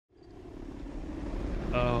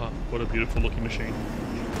What a beautiful looking machine.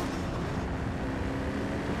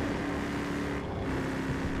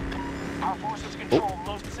 Our forces control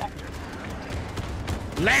most sectors.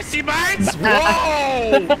 Lassie bites!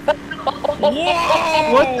 Whoa!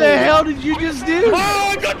 Whoa! What the hell did you just do? Oh,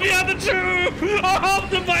 I got me out the tube! Oh,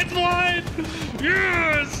 the bite's mine!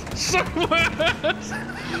 Yes!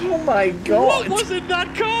 Oh my god! What was in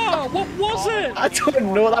that car? What was it? I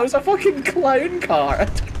don't know. That was a fucking clown car.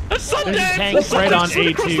 A Sundance! Tanks right on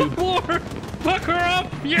A2. Fuck her up!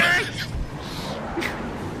 Yes!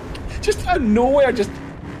 Just out of nowhere, just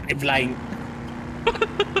I'm flying.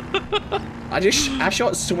 I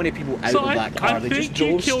shot so many people out of that car. They just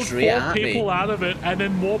drove straight at me. I think you killed 4 people out of it, and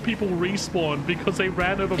then more people respawned because they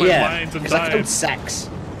ran over my lines and because I died. killed 6.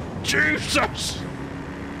 Jesus!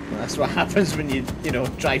 That's what happens when you know,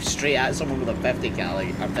 drive straight at someone with a 50 cal or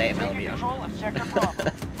 30 millimeter. Control of Sector Bravo. We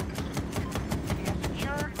have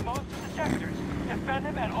secured most of the sectors. Defend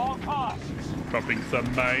them at all costs. Dropping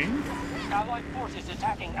some mines. Allied forces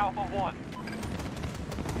attacking Alpha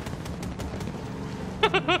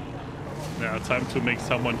 1. Now time to make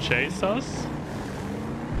someone chase us.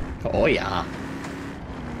 Oh yeah.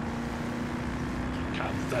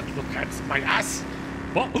 Can't that look at my ass?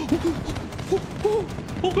 What?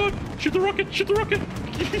 Oh god! Shoot the rocket! Shoot the rocket!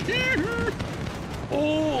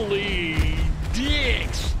 Holy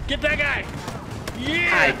dicks! Get that guy!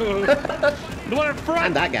 Yeah! The one in front!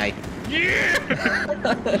 And that guy. Yeah!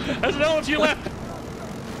 There's another one to your left!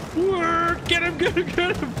 Get him! Get him!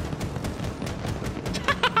 Get him!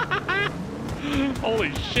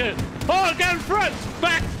 Holy shit! Oh, get in front!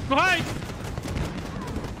 Back! Behind!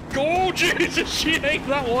 Oh Jesus! She ate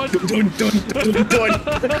that one! Dun, dun, dun, dun.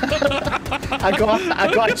 I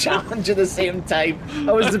got a challenge at the same time.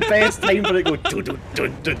 That was the best time for it to go dun, dun,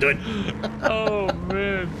 dun, dun, dun. Oh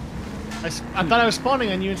man! I thought I was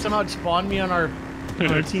spawning on you and somehow it spawned me on our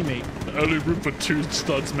teammate. Only room for 2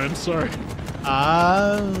 studs, man. Sorry.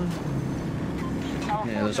 Yeah,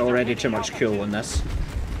 there's already too much cool in this.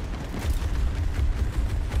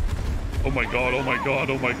 Oh my god! Oh my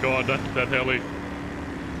god! Oh my god! That heli.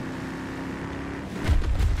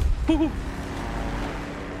 We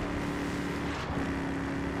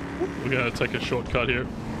gotta take a shortcut here.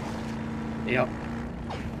 Yep.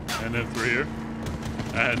 And then through here.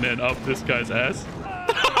 And then up this guy's ass.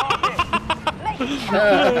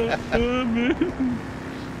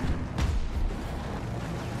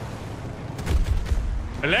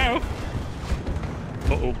 Hello?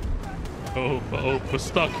 Uh-oh. Uh-oh, we're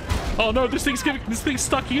stuck. Oh no, this thing's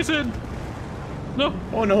stuck us in. No.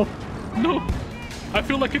 Oh no. No. I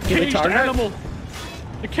feel like a caged animal.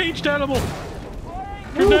 A caged animal.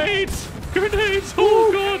 Grenades! Grenades!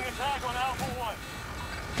 Oh god!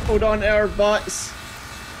 Hold on to our butts.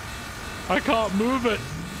 I can't move it.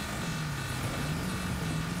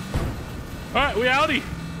 Alright, we outie.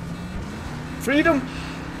 Freedom!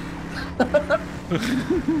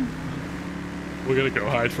 We're gonna go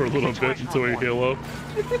hide for a little bit until we heal up.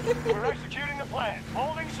 We're executing the plan.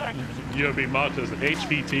 Holding sectors. You'll be marked as an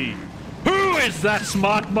HVT. Who is that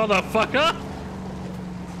smart motherfucker?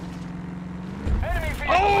 Enemy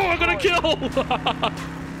vehicle Oh, I'm gonna kill!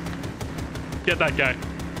 Get that guy.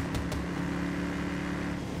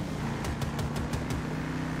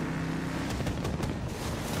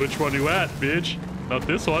 Which one you at, bitch? Not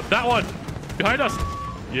this one. That one! Behind us!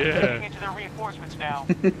 Yeah. into their reinforcements now.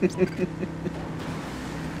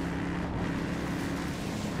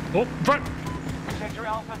 Oh, front! Sector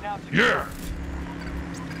Alpha now secure. Yeah!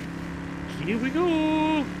 Here we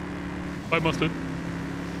go! Bye, Mustard.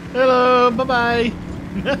 Hello, bye-bye.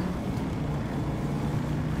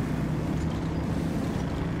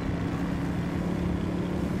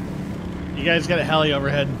 You guys got a heli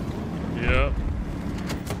overhead. Yeah.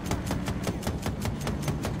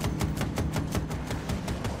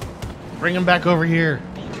 Bring him back over here.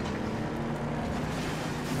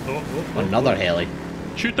 Oh. Another heli.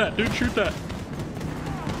 Shoot that, dude, shoot that.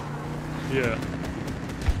 Yeah.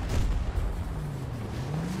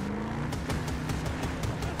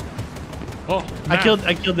 Oh, I killed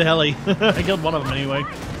the heli. I killed one of them anyway.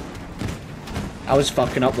 I was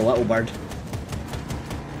fucking up the little bird.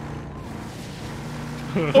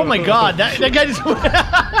 Oh my god, that guy just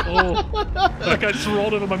Oh, that guy just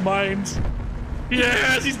rolled into my mind.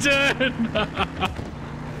 Yes, he's dead!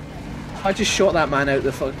 I just shot that man out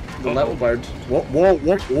the little bird.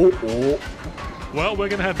 Whoa. Well, we're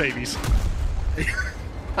gonna have babies.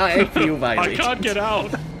 I feel I violated. can't get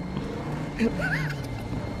out.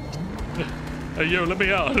 Hey, yo, let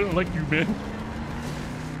me out. I don't like you, man.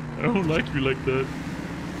 I don't like you like that.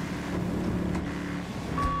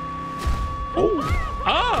 Oh!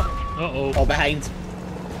 Ah! Uh-oh. Oh, behind.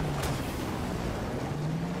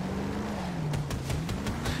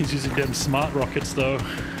 He's using them smart rockets, though.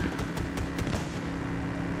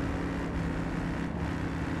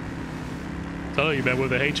 Telling you, man, we're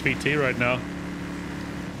the HVT right now.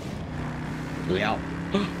 Yeah.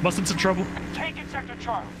 Mustin's in trouble. Take it, Sector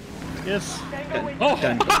Charlie. Yes. Oh!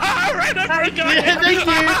 Right over it, guy! Yeah, thank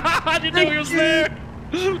you. I didn't know he was there!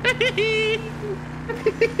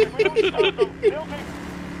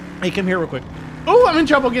 Hey, come here real quick. Oh, I'm in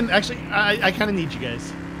trouble again. Actually, I kind of need you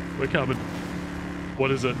guys. We're coming. What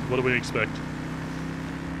is it? What do we expect?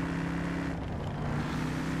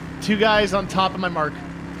 2 guys on top of my mark.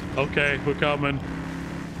 Okay, we're coming.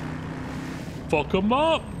 Fuck them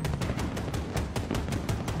up!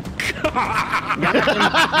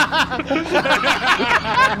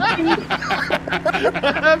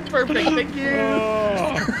 Perfect, thank you.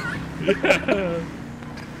 Oh, yeah.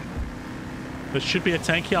 There should be a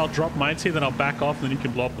tank here. I'll drop mines here, then I'll back off, and then you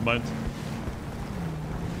can blow up the mines.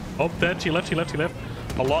 Oh, there, to your left, to your left, to your left.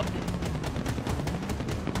 A lot.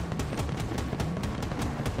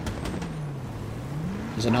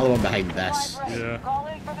 There's another one behind this. Yeah. Call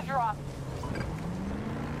in for the drop.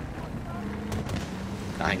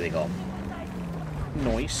 I think they got him.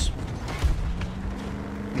 Nice.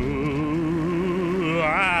 Ooh,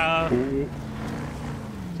 ah.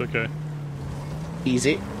 It's okay.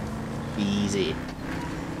 Easy. Easy.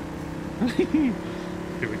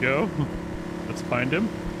 Here we go. Let's find him.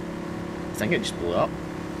 I think it just blew up.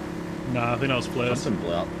 Nah, I think that was flares. Something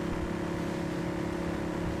blew up.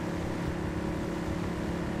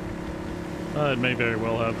 It may very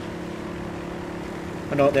well have.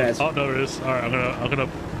 Oh no, there it is. Oh no, there is. All right, I'm gonna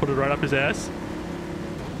put it right up his ass.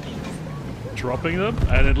 Dropping them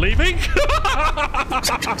and then leaving.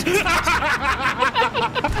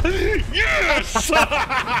 Yes!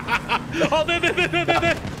 Oh, there.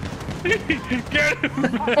 Get him!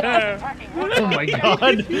 Oh my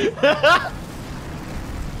god.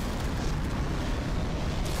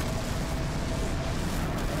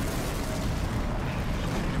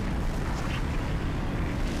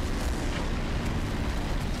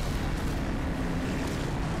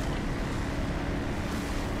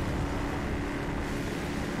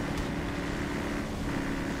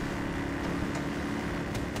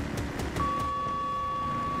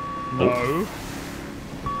 No.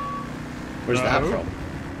 Where's that from?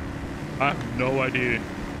 I have no idea.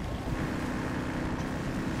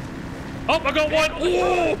 Oh, I got one!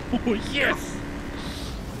 Oh, yes!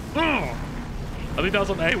 Oh. I think that was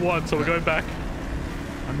on A1, so we're going back.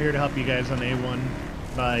 I'm here to help you guys on A1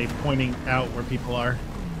 by pointing out where people are.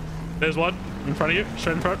 There's one in front of you,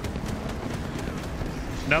 straight in front.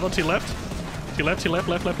 Now to your left. To your left, to your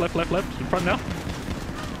left, left. In front now.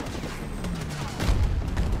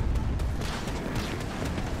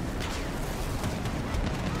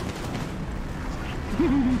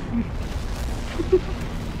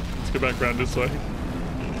 Let's go back around this way.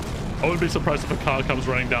 I wouldn't be surprised if a car comes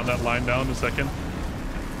running down that line now in a second.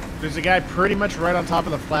 There's a guy pretty much right on top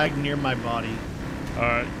of the flag near my body.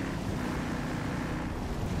 Alright.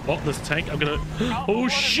 Oh, there's a tank. I'm gonna... Oh,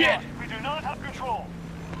 shit! We do not have control.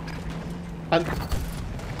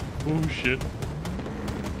 Oh, shit.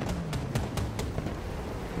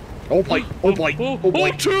 Oh boy! Oh boy! Oh, Oh boy!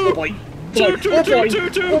 oh, two! Oh boy! Two!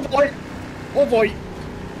 Oh boy! Oh boy!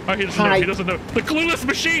 Oh, he doesn't know. He doesn't know. The Clueless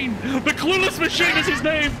Machine! The Clueless Machine is his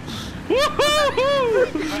name!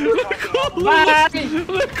 Woohoo!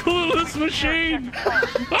 The Clueless Machine!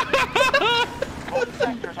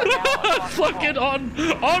 Fucking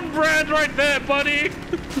on brand right there, buddy!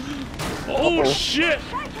 Oh, shit!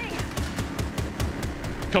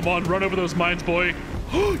 Come on, run over those mines, boy.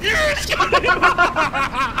 Yes!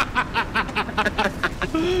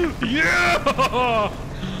 Yeah!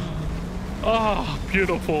 Oh,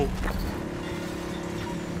 beautiful.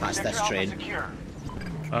 That's this train.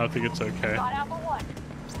 I think it's okay. Got Alpha 1.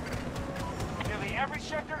 Nearly every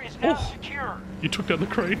sector is now secure. You took down the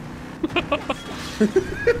crane.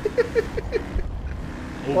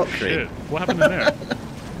 Oh, What shit. crane? What happened in there?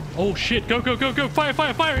 Oh, shit. Go.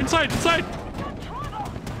 Fire. Inside.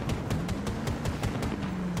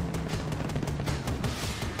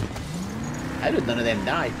 How did none of them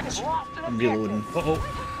die? I'm reloading. Uh-oh.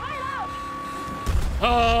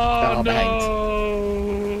 Oh,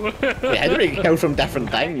 no! Yeah, how do we kill from different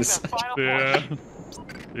things? Yeah.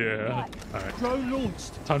 Alright.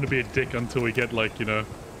 Time to be a dick until we get, like, you know,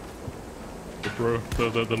 the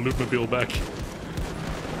loopmobile back.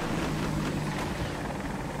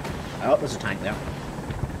 Oh, there's a tank there.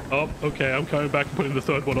 Oh, okay, I'm coming back and putting the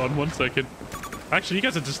third one on. 1 second. Actually, you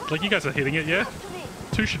guys are just, like, you guys are hitting it, yeah?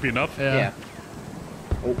 2 should be enough. Yeah.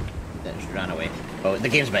 Oh, that just ran away. Oh, the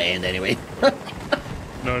game's about to end anyway.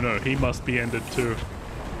 No, he must be ended too.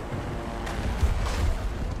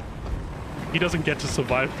 He doesn't get to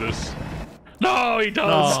survive this. No, he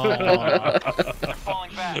does. Oh. They're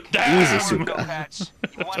falling back. Damn. Easy, Go, super. Patch.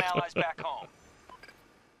 You want allies back home.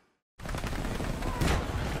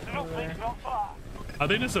 No things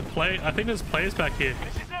don't fly. I think there's players back here.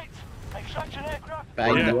 This is it. Extraction aircraft.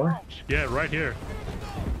 Bang Yeah. door. Yeah, right here.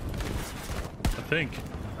 I think.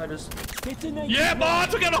 I just. Yeah,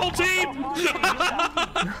 Mods, we got a whole team!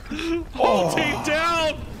 Whole team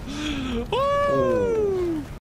down! Woo!